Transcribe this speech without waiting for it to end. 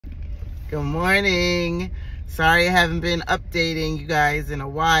Good morning. Sorry I haven't been updating you guys in a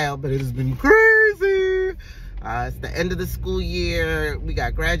while, but it has been crazy. It's the end of the school year. We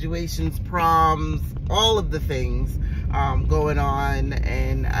got graduations, proms, all of the things going on,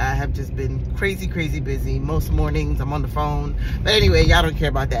 and I have just been crazy busy. Most mornings I'm on the phone, but anyway, y'all don't care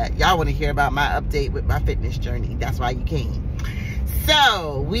about that. Y'all want to hear about my update with my fitness journey. That's why you came.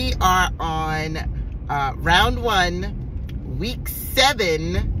 So we are on round 1, week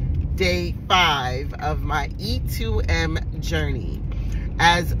 7, day 5 of my E2M journey.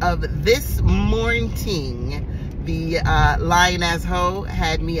 As of this morning, the Lioness Ho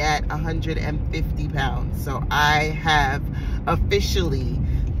had me at 150 pounds. So I have officially,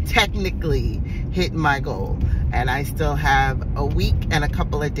 technically hit my goal. And I still have a week and a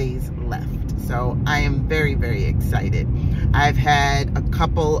couple of days left. So I am very excited. I've had a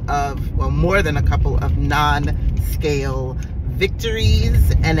couple of, well, more than a couple of non-scale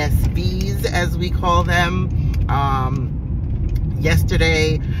victories, NSVs as we call them.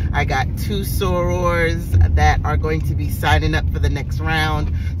 Yesterday, I got 2 sorors that are going to be signing up for the next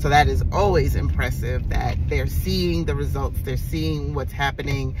round. So that is always impressive that they're seeing the results, they're seeing what's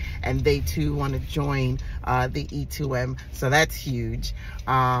happening, and they too want to join the E2M. So that's huge.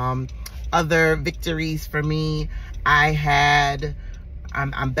 Other victories for me, I'm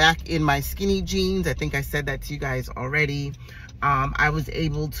back in my skinny jeans. I think I said that to you guys already. I was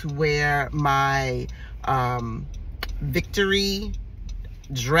able to wear my victory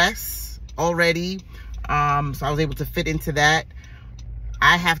dress already. So I was able to fit into that.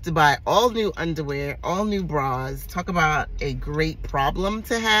 I have to buy all new underwear, all new bras. Talk about a great problem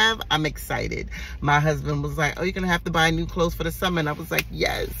to have. I'm excited. My husband was like, oh, you're gonna have to buy new clothes for the summer. And I was like,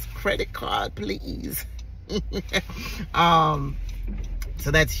 yes, credit card, please.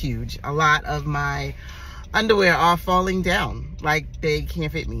 So that's huge. A lot of my underwear are falling down. Like, they can't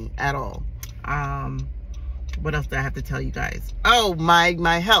fit me at all. What else do I have to tell you guys? Oh,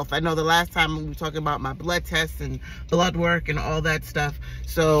 my health. I know the last time we were talking about my blood tests and blood work and all that stuff.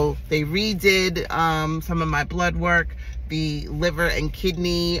 So they redid some of my blood work. The liver and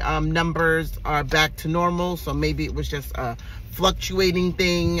kidney numbers are back to normal. So maybe it was just a fluctuating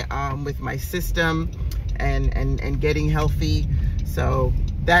thing with my system and getting healthy. So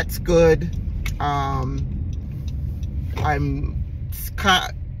that's good. I'm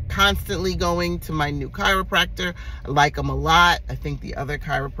constantly going to my new chiropractor. I like him a lot. I think the other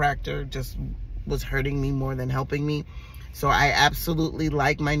chiropractor just was hurting me more than helping me. So I absolutely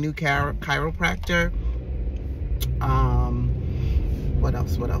like my new chiropractor. What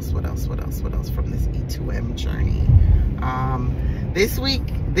else from this E2M journey? This week,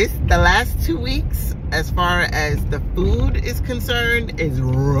 the last 2 weeks, as far as the food is concerned, is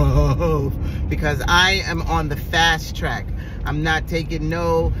rough because I am on the fast track. I'm not taking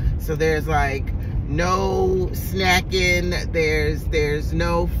so there's like no snacking, there's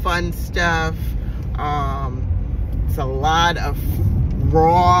no fun stuff. It's a lot of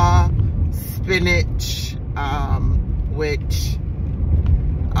raw spinach, which,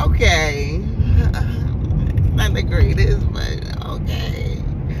 okay, not the greatest, but okay.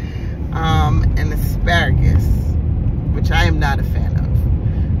 And asparagus, which I am not a fan of.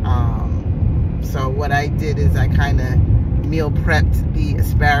 So what I did is I kind of meal prepped the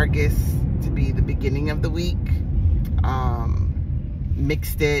asparagus to be the beginning of the week.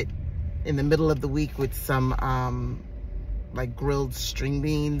 Mixed it in the middle of the week with some like grilled string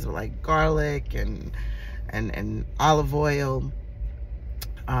beans with like garlic and olive oil.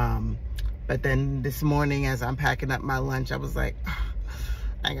 But then this morning as I'm packing up my lunch, I was like, oh,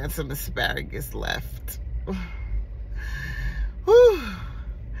 I got some asparagus left. Whew.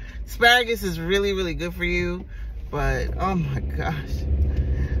 Asparagus is really good for you, but oh my gosh,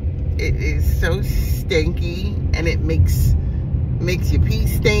 it is so stinky, and it makes your pee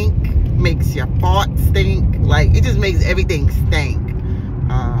stink, makes your fart stink. Like, it just makes everything stink.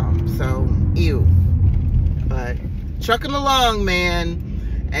 So ew. But trucking along,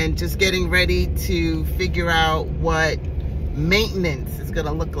 man, and just getting ready to figure out what maintenance is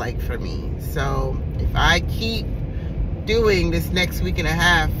gonna look like for me. So if I keep doing this next week and a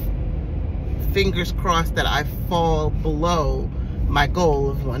half, fingers crossed that I fall below my goal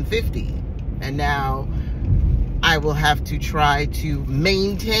of 150. And now I will have to try to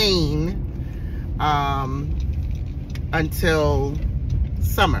maintain until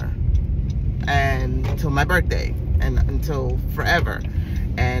summer and until my birthday and until forever.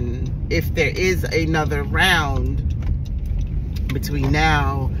 And if there is another round between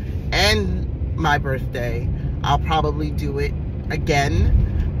now and my birthday, I'll probably do it again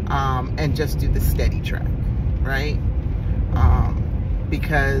and just do the steady track, right?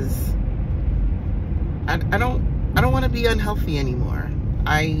 Because I don't want to be unhealthy anymore.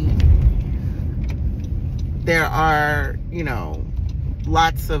 There are, you know,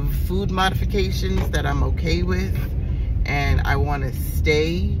 lots of food modifications that I'm okay with, and I want to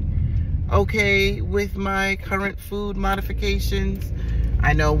stay okay with my current food modifications.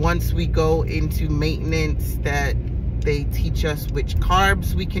 I know once we go into maintenance that they teach us which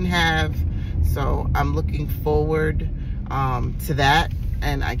carbs we can have, so I'm looking forward to that,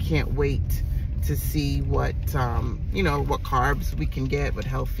 and I can't wait to see what you know, what carbs we can get with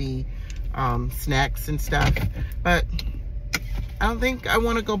healthy snacks and stuff. But I don't think I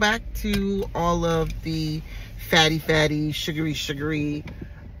want to go back to all of the fatty, sugary.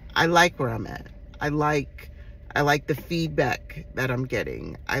 I like where I'm at. I like the feedback that I'm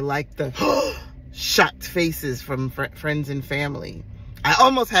getting. I like the shocked faces from friends and family. I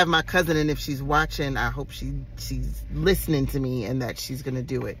almost have my cousin, and if she's watching, I hope she's listening to me and that she's gonna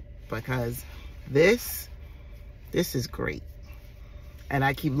do it, because this is great. And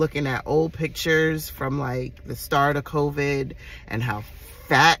I keep looking at old pictures from like the start of COVID and how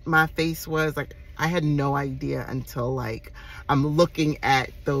fat my face was. Like, I had no idea until like I'm looking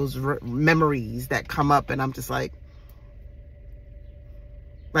at those memories that come up, and I'm just like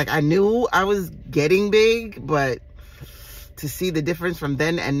I knew I was getting big, but to see the difference from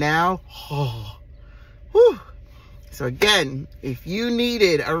then and now, oh, whew. So again, if you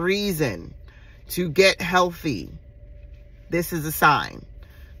needed a reason to get healthy, this is a sign.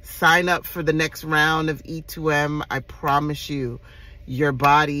 Sign up for the next round of E2M. I promise you, your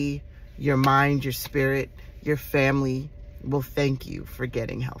body, your mind, your spirit, your family will thank you for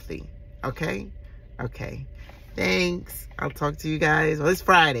getting healthy. Okay? Okay. Thanks. I'll talk to you guys. Well, it's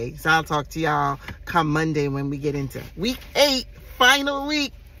Friday, so I'll talk to y'all come Monday when we get into week 8, final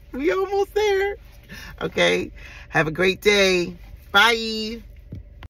week. We almost there. Okay? Have a great day. Bye.